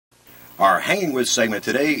Our Hanging With segment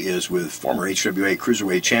today is with former HWA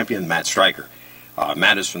Cruiserweight champion Matt Stryker.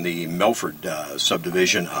 Matt is from the Milford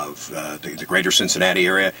subdivision of the greater Cincinnati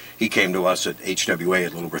area. He came to us at HWA a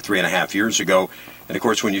little over 3.5 years ago. And, of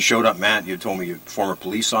course, when you showed up, Matt, you told me you're a former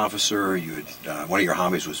police officer. One of your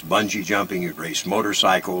hobbies was bungee jumping. You'd raced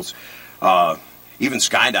motorcycles, even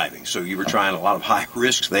skydiving. So you were trying a lot of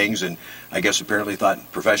high-risk things, and I guess apparently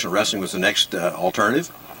thought professional wrestling was the next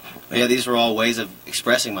alternative. Yeah, these were all ways of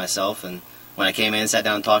expressing myself, and when I came in and sat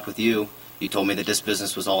down and talked with you, you told me that this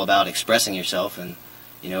business was all about expressing yourself and,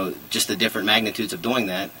 you know, just the different magnitudes of doing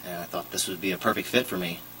that, and I thought this would be a perfect fit for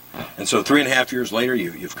me. And so 3.5 years later,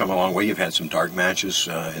 you've come a long way. You've had some dark matches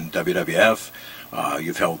in WWF.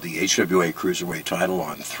 You've held the HWA Cruiserweight title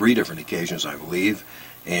on 3 different occasions, I believe.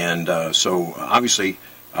 And so obviously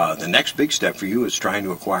the next big step for you is trying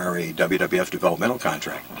to acquire a WWF developmental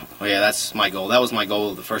contract. Well, yeah, that's my goal. That was my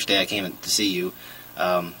goal the first day I came to see you.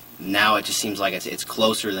 Now it just seems like it's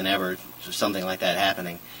closer than ever to something like that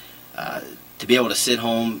happening. To be able to sit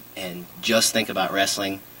home and just think about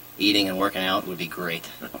wrestling, eating and working out would be great.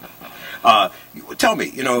 Tell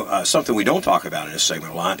me, something we don't talk about in this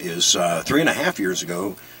segment a lot is 3.5 years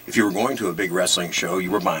ago, if you were going to a big wrestling show,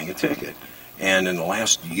 you were buying a ticket. And in the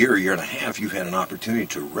last year and a half, you've had an opportunity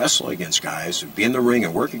to wrestle against guys, be in the ring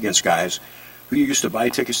and work against guys who you used to buy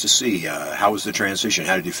tickets to see. How was the transition?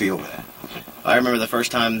 How did you feel with that? I remember the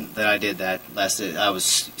first time that I did that. I was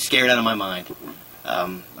scared out of my mind.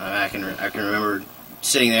 I can remember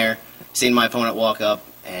sitting there, seeing my opponent walk up,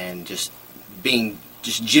 and just being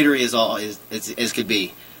jittery as could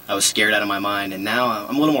be. I was scared out of my mind, and now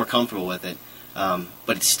I'm a little more comfortable with it.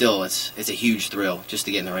 But it's a huge thrill just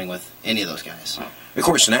to get in the ring with any of those guys. Of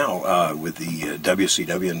course, now with the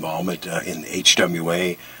WCW involvement in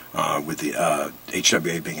HWA, with the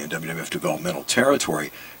HWA being a WWF developmental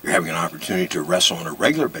territory, you're having an opportunity to wrestle on a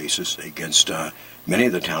regular basis against many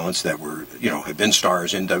of the talents that have been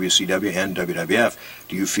stars in WCW and WWF.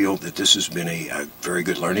 Do you feel that this has been a very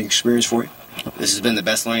good learning experience for you? This has been the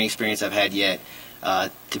best learning experience I've had yet.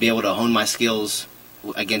 To be able to hone my skills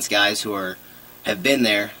against guys who have been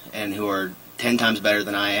there and who are 10 times better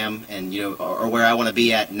than I am, and or where I want to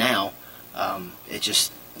be at now,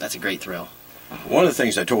 that's a great thrill. One of the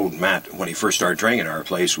things I told Matt when he first started training at our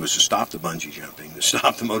place was to stop the bungee jumping, to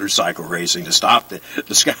stop the motorcycle racing, to stop the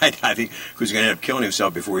skydiving, because he's going to end up killing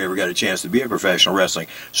himself before he ever got a chance to be a professional wrestling.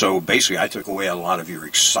 So basically, I took away a lot of your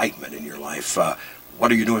excitement in your life. What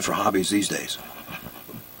are you doing for hobbies these days?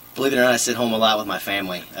 Believe it or not, I sit home a lot with my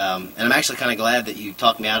family, and I'm actually kind of glad that you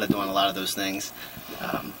talked me out of doing a lot of those things.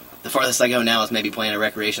 The farthest I go now is maybe playing a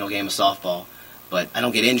recreational game of softball, but I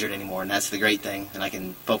don't get injured anymore, and that's the great thing, and I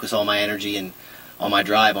can focus all my energy and all my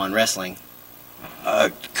drive on wrestling.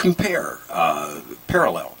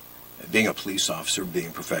 Parallel, being a police officer, being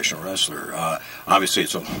a professional wrestler. Obviously,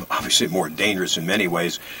 it's obviously more dangerous in many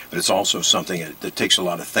ways, but it's also something that takes a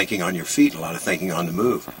lot of thinking on your feet, a lot of thinking on the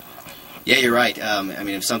move. Yeah, you're right.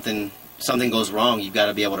 If something goes wrong, you've got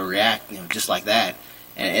to be able to react, just like that.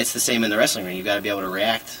 And it's the same in the wrestling ring. You've got to be able to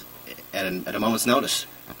react at a moment's notice.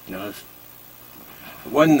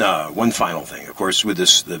 One final thing, of course, with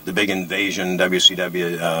the big invasion,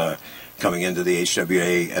 WCW coming into the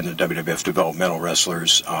HWA and the WWF developmental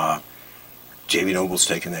wrestlers, Jamie Noble's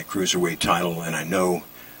taken that cruiserweight title, and I know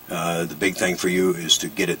the big thing for you is to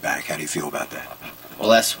get it back. How do you feel about that? Well,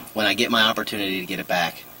 that's when I get my opportunity to get it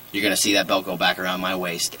back. You're going to see that belt go back around my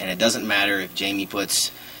waist, and it doesn't matter if Jamie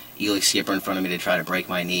puts Elix Skipper in front of me to try to break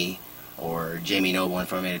my knee, or Jamie Noble in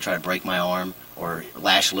front of me to try to break my arm, or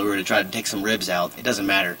Lash Lure to try to take some ribs out. It doesn't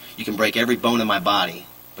matter. You can break every bone in my body,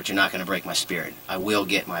 but you're not going to break my spirit. I will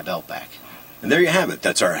get my belt back. And there you have it.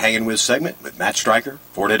 That's our Hanging With segment with Matt Stryker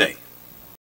for today.